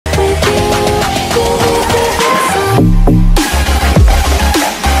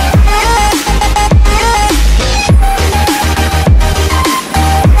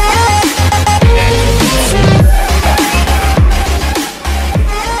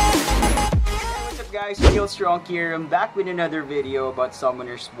guys, Real Strong here. I'm back with another video about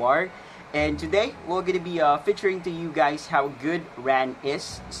Summoner's War. And today, we're gonna be featuring to you guys how good Ran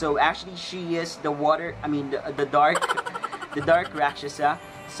is. So actually, she is the Dark Rakshasa.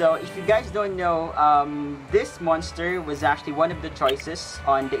 So if you guys don't know, this monster was actually one of the choices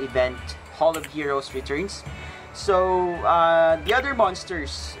on the event HOH Returns. So the other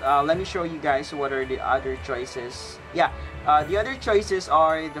monsters, let me show you guys what are the other choices. Yeah, the other choices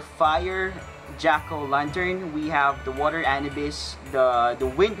are the Fire Jack-o'-lantern, we have the Water Anubis,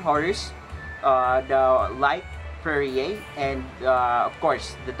 the Wind Horse, the Light Prairie, and of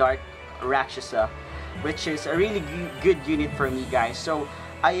course the Dark Rakshasa, which is a really good unit for me, guys. So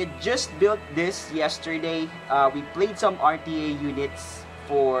I had just built this yesterday. We played some RTA units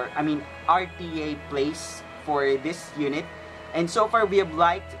RTA plays for this unit, and so far we have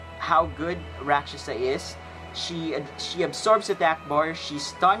liked how good Rakshasa is. She absorbs attack bar, she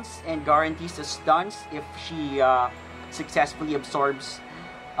stuns and guarantees the stuns if she successfully absorbs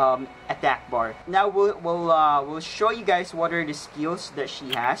attack bar. Now we'll show you guys what are the skills that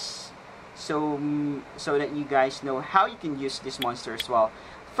she has, so that you guys know how you can use this monster as well.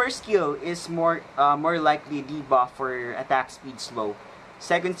 First skill is more likely debuff for attack speed slow.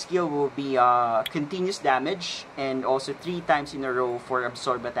 Second skill will be continuous damage, and also 3 times in a row for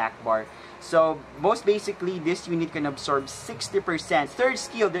absorb attack bar. So most basically, this unit can absorb 60%. Third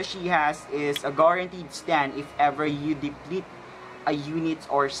skill that she has is a guaranteed stand if ever you deplete a unit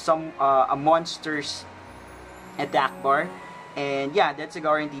or a monster's attack bar. And yeah, that's a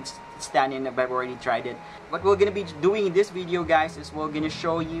guaranteed stand, and I've already tried it. What we're gonna be doing in this video, guys, is we're gonna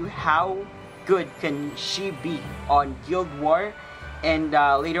show you how good can she be on Guild War. And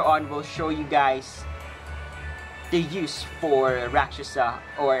later on, we'll show you guys the use for Rakshasa,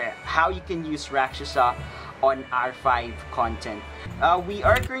 or how you can use Rakshasa on R5 content. We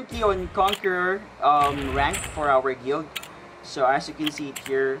are currently on Conqueror rank for our guild, so as you can see it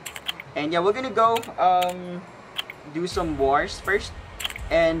here. And yeah, we're gonna go do some wars first.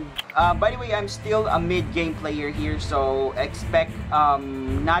 And by the way, I'm still a mid-game player here, so expect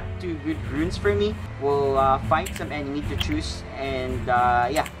not too good runes for me. We'll find some enemy to choose, and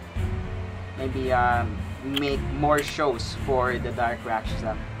yeah, maybe make more shows for the Dark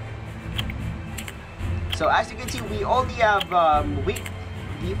Rakshasa. So as you can see, we only have weak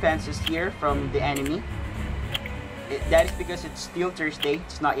defenses here from the enemy. That is because it's still Thursday,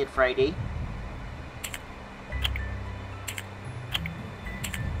 it's not yet Friday.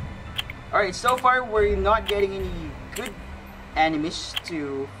 Alright, so far we're not getting any good enemies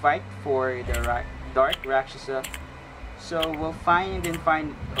to fight for the Dark Rakshasa. So we'll find and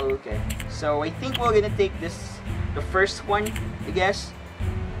find. Okay, so I think we're gonna take the first one, I guess.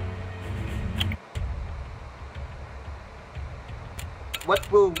 What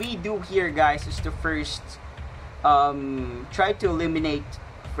will we do here, guys, is to first try to eliminate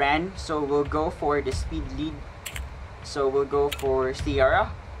Fran. So we'll go for the speed lead. So we'll go for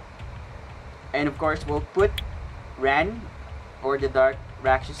Sierra. And of course, we'll put Ran, or the Dark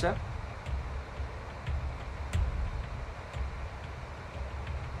Rakshasa.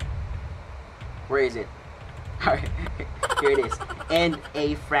 Where is it? Alright, here it is. And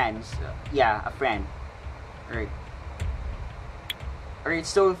a Fran. So, yeah, a Fran. Alright. Alright,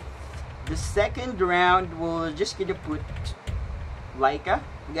 so the second round, we're just gonna put Laika,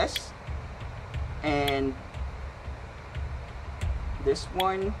 I guess. And this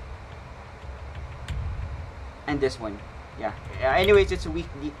one. And this one, yeah. Anyways, it's a weak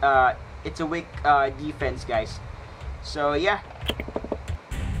defense, guys. So yeah.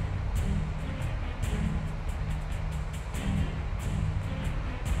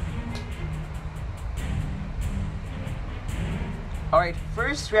 Alright,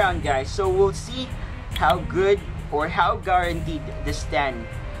 first round, guys. So we'll see how good or how guaranteed the stand,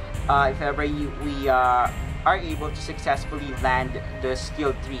 if ever we are able to successfully land the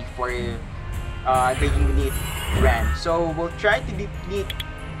skill 3 for the unit Ran. So we'll try to deplete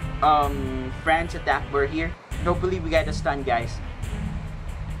Fran's attack bar here. Hopefully we get a stun, guys.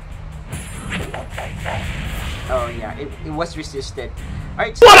 Oh yeah, it was resisted.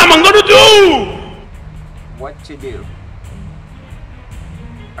 Alright, so what am I gonna do? What to do?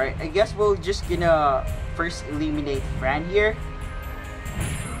 Alright, I guess we'll just gonna first eliminate Fran here,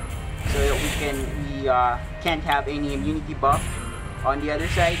 so that we can't have any immunity buff on the other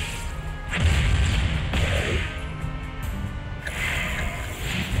side.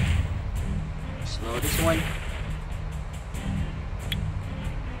 Slow this one.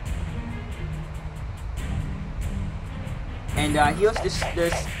 And heals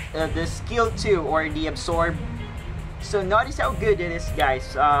the skill 2, or the absorb. So notice how good it is,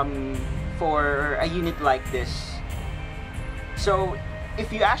 guys. for a unit like this. So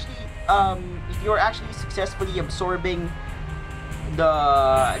if you're actually successfully absorbing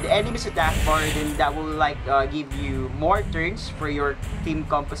the enemy's attack bar, then that will like give you more turns for your team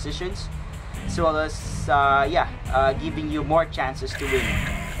compositions, as well as giving you more chances to win.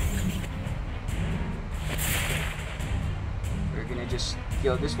 We're gonna just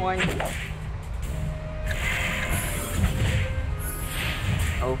kill this one.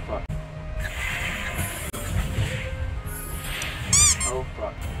 Oh fuck. Oh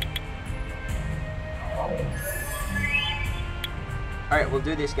fuck. Alright, we'll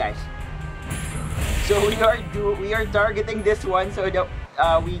do this, guys. So we are targeting this one so that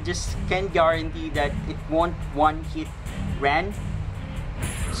we just can guarantee that it won't one-hit Ran.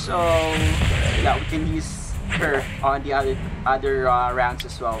 So yeah, we can use her on the other rounds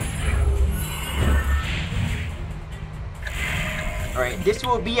as well. Alright, this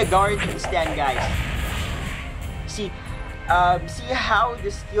will be a guaranteed stand, guys. See how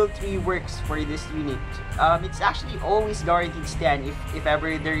the skill tree works for this unit. It's actually always guaranteed stand if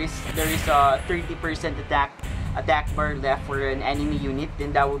ever there is a 30% attack bar left for an enemy unit,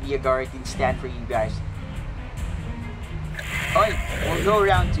 then that will be a guaranteed stand for you guys. Alright, we'll go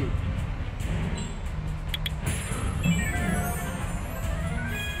round 2.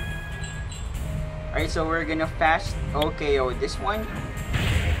 Alright, so we're gonna fast OKO this one.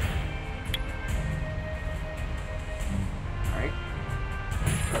 Alright.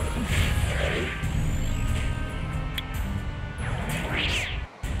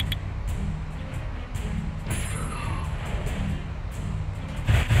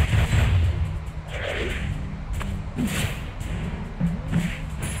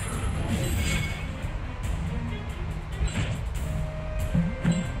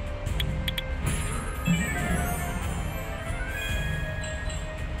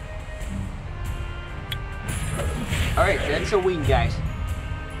 Alright, that's a win, guys.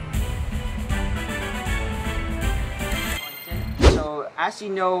 So, as you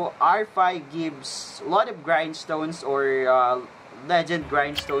know, R5 gives a lot of grindstones or legend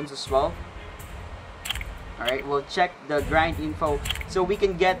grindstones as well. Alright, we'll check the grind info. So we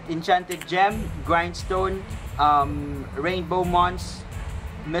can get enchanted gem, grindstone, rainbow mons,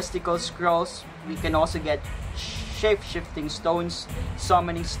 mystical scrolls. We can also get shape-shifting stones,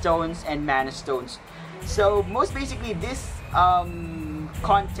 summoning stones, and mana stones. So most basically, this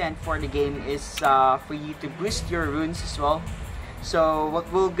content for the game is for you to boost your runes as well. So what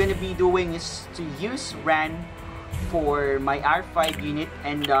we're gonna be doing is to use Ran for my R5 unit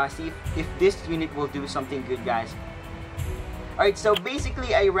and see if this unit will do something good, guys. Alright, so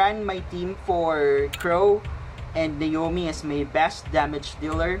basically I ran my team for Crow and Naomi as my best damage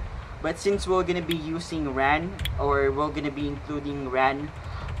dealer. But since we're gonna be using Ran, or we're gonna be including Ran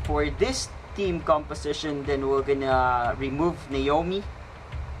for this team composition, then we're gonna remove Naomi,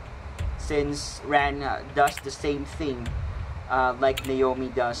 since Ran does the same thing like Naomi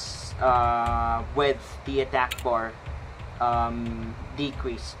does with the attack bar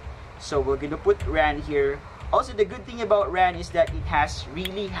decrease. So we're gonna put Ran here. Also, the good thing about Ran is that it has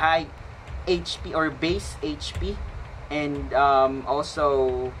really high HP or base HP, and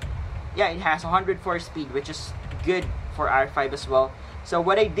also yeah, it has 104 speed, which is good for R5 as well. So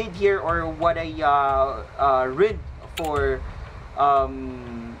what I did here, or what I read for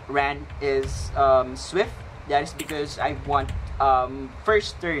Ran is Swift. That is because I want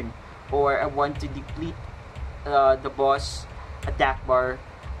first turn, or I want to deplete the boss attack bar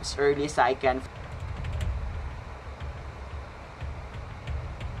as early as I can.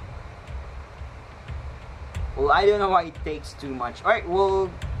 Well, I don't know why it takes too much. Alright, we're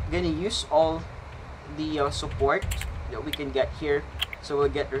gonna use all the support that we can get here. So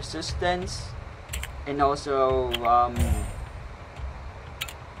we'll get resistance, and also I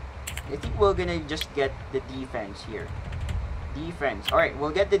think we're gonna just get the defense here. Defense. Alright,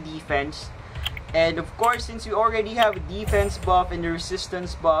 we'll get the defense. And of course, since we already have a defense buff and the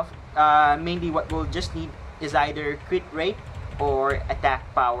resistance buff, mainly what we'll just need is either crit rate or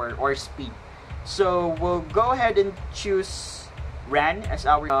attack power or speed. So we'll go ahead and choose Ran as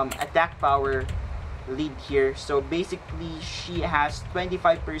our attack power lead here. So basically, she has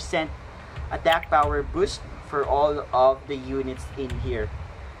 25% attack power boost for all of the units in here.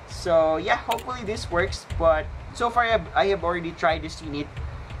 So yeah, hopefully this works. But so far I have already tried this unit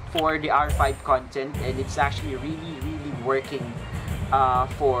for the R5 content, and it's actually really working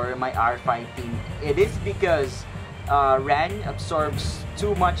for my R5 team. It is because Ran absorbs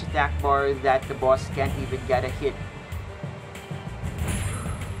too much attack bar that the boss can't even get a hit.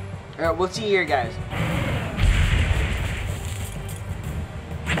 We'll see here, guys.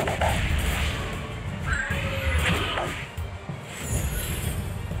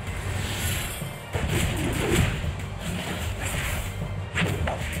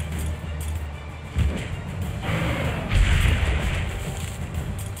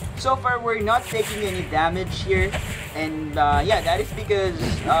 So far, we're not taking any damage here, and yeah, that is because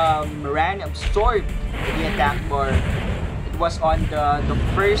Ran absorbed the attack bar. It was on the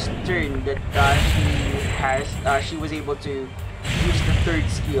first turn that she was able to use the third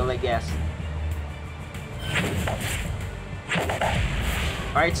skill, I guess.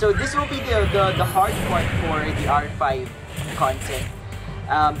 Alright, so this will be the hard part for the R5 content.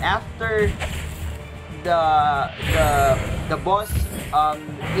 After the boss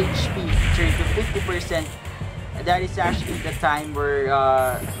HP turned to 50%, that is actually the time where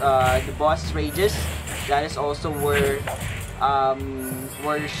the boss rages. That is also where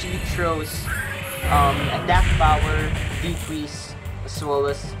she throws attack power decrease as well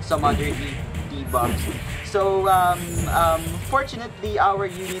as some other debuffs. So fortunately, our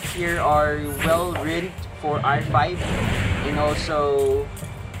units here are well rigged for R5, and also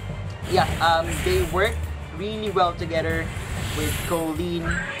yeah, they work really well together with Colleen,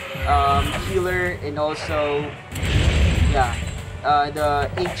 healer, and also yeah, the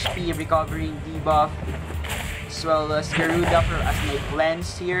HP recovering debuff, as well as Garuda as my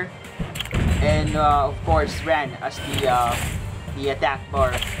cleanse here, and of course Ran as the attack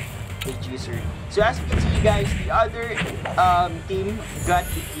bar reducer. So as you can see, guys, the other team got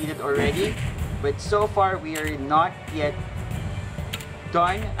defeated already, but so far we are not yet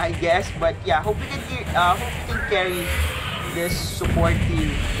done, I guess. But yeah, hope we can carry this support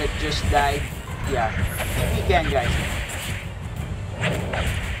team that just died. Yeah, if we can, guys.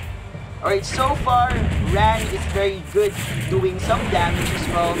 Alright, so far Ran is very good doing some damage as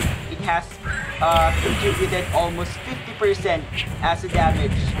well. It has contributed almost 50% as a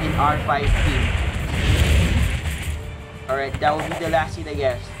damage in R5 team. Alright, that will be the last hit, I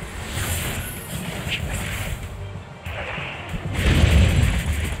guess.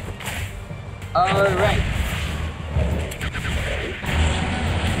 Alright.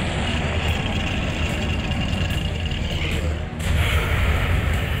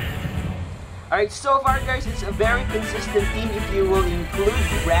 Alright, so far, guys, it's a very consistent team if you will include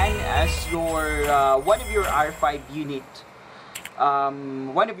Ran as your one of your R5 unit.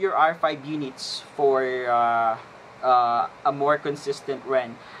 One of your R5 units for a more consistent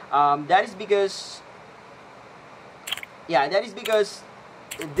Ran. That is because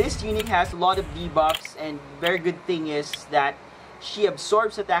this unit has a lot of debuffs, and very good thing is that she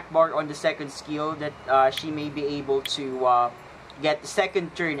absorbs attack bar on the second skill, that she may be able to get the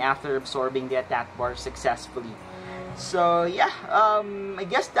second turn after absorbing the attack bar successfully. So yeah, I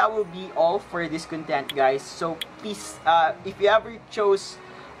guess that will be all for this content, guys. So please, if you ever chose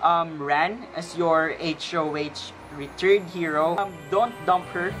Ran as your HOH Return hero, don't dump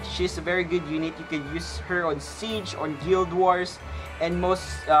her. She's a very good unit. You can use her on Siege, on Guild Wars, and most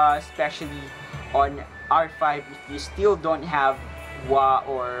especially on R5 if you still don't have Wa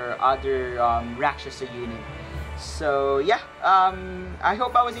or other Rakshasa unit. So yeah, I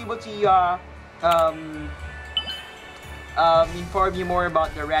hope I was able to inform you more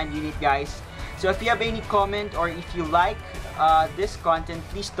about the Ran unit, guys. So if you have any comment or if you like this content,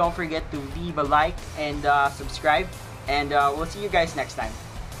 please don't forget to leave a like and subscribe, and we'll see you guys next time.